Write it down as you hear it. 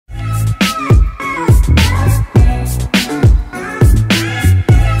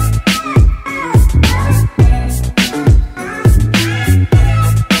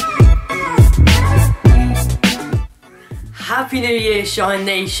Shine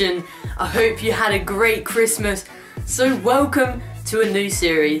Nation. I hope you had a great Christmas. So welcome to a new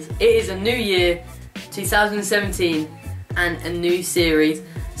series. It is a new year, 2017, and a new series.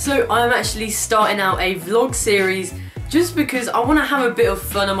 So I'm actually starting out a vlog series just because I want to have a bit of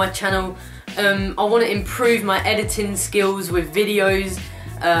fun on my channel. I want to improve my editing skills with videos,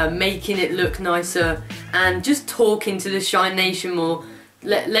 making it look nicer, and just talking to the Shine Nation more,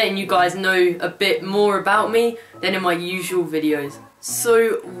 letting you guys know a bit more about me than in my usual videos.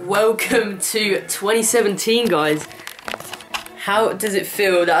 So welcome to 2017, guys. How does it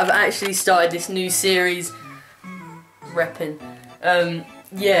feel that I've actually started this new series? Repping.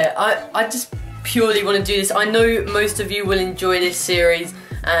 Yeah, I just purely want to do this. I know most of you will enjoy this series,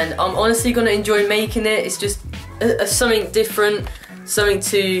 and I'm honestly going to enjoy making it. It's just something different, something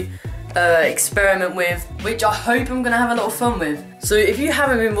to experiment with, which I hope I'm going to have a lot of fun with. So if you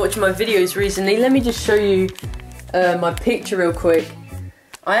haven't been watching my videos recently, let me just show you my picture real quick.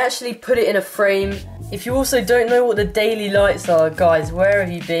 I actually put it in a frame. If you also don't know what the daily lights are, guys, where have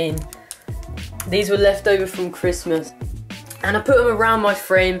you been? These were left over from Christmas. And I put them around my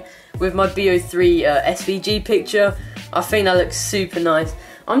frame with my BO3 SVG picture. I think that looks super nice.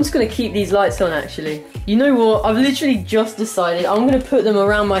 I'm just going to keep these lights on, actually. You know what? I've literally just decided I'm going to put them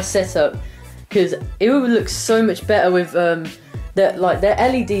around my setup because it would look so much better with they're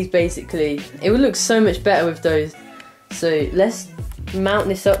LEDs basically. It would look so much better with those. So let's mount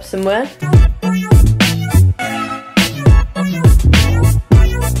this up somewhere.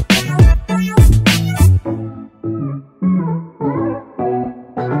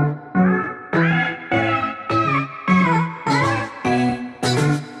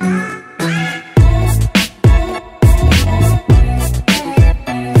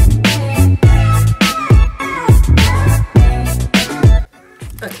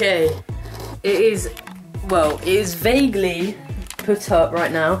 Okay, it is vaguely put up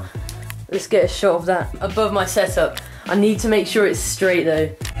right now. Let's get a shot of that above my setup. I need to make sure it's straight though.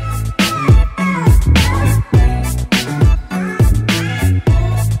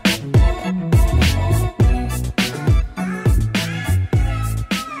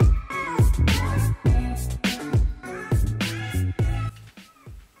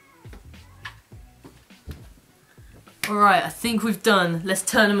 Alright, I think we've done. Let's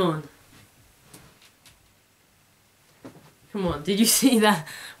turn them on. Come on, did you see that?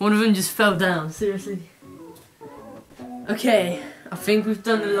 One of them just fell down, seriously. Okay, I think we've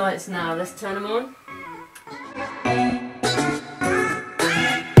done the lights now. Let's turn them on.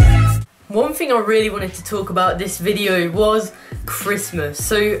 One thing I really wanted to talk about this video was Christmas.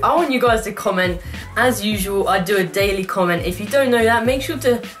 So I want you guys to comment. As usual, I do a daily comment. If you don't know that, make sure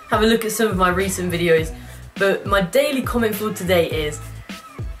to have a look at some of my recent videos. But my daily comment for today is,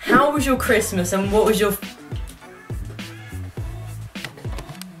 how was your Christmas and what was your...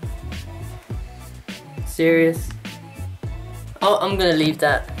 Serious? Oh, I'm gonna leave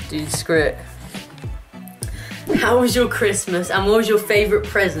that, dude, screw it. How was your Christmas and what was your favourite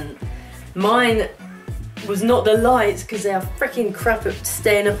present? Mine was not the lights because they are freaking crap at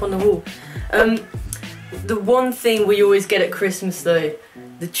staying up on the wall. The one thing we always get at Christmas though,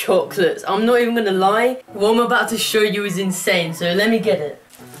 the chocolates. I'm not even gonna lie, what I'm about to show you is insane, so let me get it.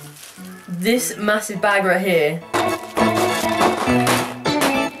 This massive bag right here.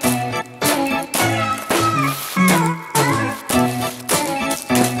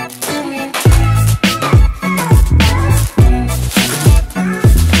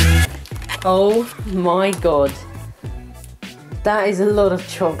 Oh my god. That is a lot of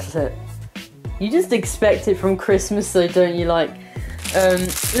chocolate. You just expect it from Christmas though, don't you? Like,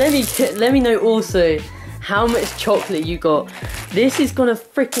 let me know also how much chocolate you got. This is gonna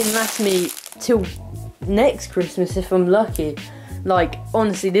freaking last me till next Christmas if I'm lucky. Like,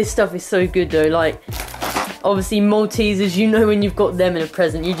 honestly, this stuff is so good though. Like, obviously Maltesers, you know when you've got them in a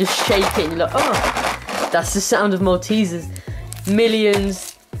present, you just shake it and you're like, oh, that's the sound of Maltesers.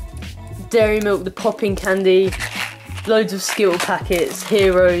 Millions, Dairy Milk, the popping candy, loads of Skittle packets,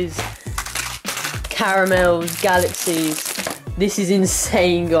 Heroes, Caramels, Galaxies. This is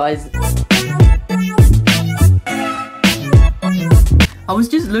insane, guys. I was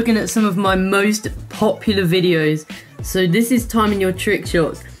just looking at some of my most popular videos. So this is timing your trick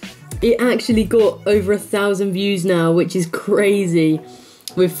shots. It actually got over 1,000 views now, which is crazy,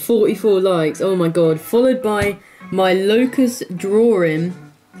 with 44 likes. Oh my god. Followed by my locust drawing,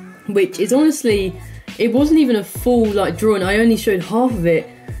 which is honestly, it wasn't even a full like drawing. I only showed half of it,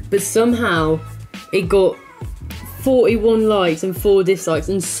 but somehow it got 41 likes and 4 dislikes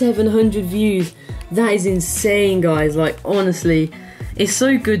and 700 views. That is insane, guys. Like, honestly, it's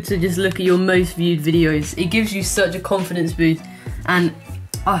so good to just look at your most viewed videos. It gives you such a confidence boost. and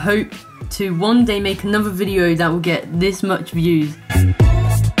I hope to one day make another video that will get this much views.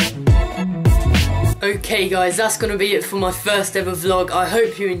 Okay guys, that's gonna be it for my first ever vlog. I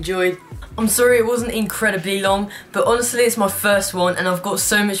hope you enjoyed. I'm sorry it wasn't incredibly long, but honestly it's my first one and I've got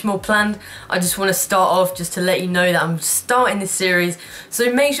so much more planned. I just want to start off just to let you know that I'm starting this series,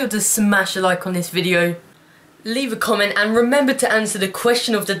 so make sure to smash a like on this video, leave a comment, and remember to answer the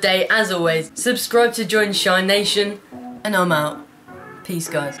question of the day as always. Subscribe to join Shine Nation, and I'm out. Peace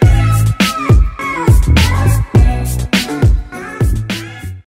guys.